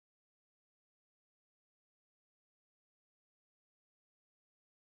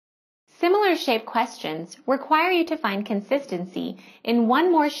Similar shape questions require you to find consistency in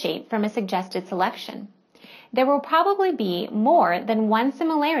one more shape from a suggested selection. There will probably be more than one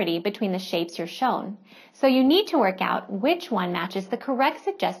similarity between the shapes you're shown, so you need to work out which one matches the correct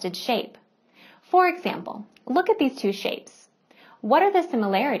suggested shape. For example, look at these two shapes. What are the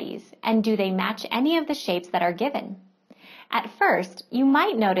similarities, and do they match any of the shapes that are given? At first, you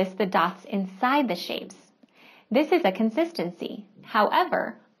might notice the dots inside the shapes. This is a consistency.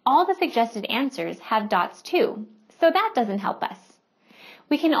 However, all the suggested answers have dots too, so that doesn't help us.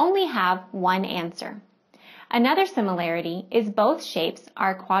 We can only have one answer. Another similarity is both shapes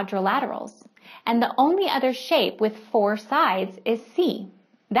are quadrilaterals, and the only other shape with 4 sides is C.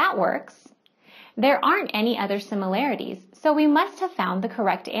 That works. There aren't any other similarities, so we must have found the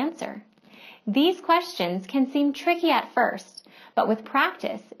correct answer. These questions can seem tricky at first, but with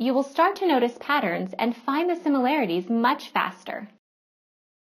practice, you will start to notice patterns and find the similarities much faster.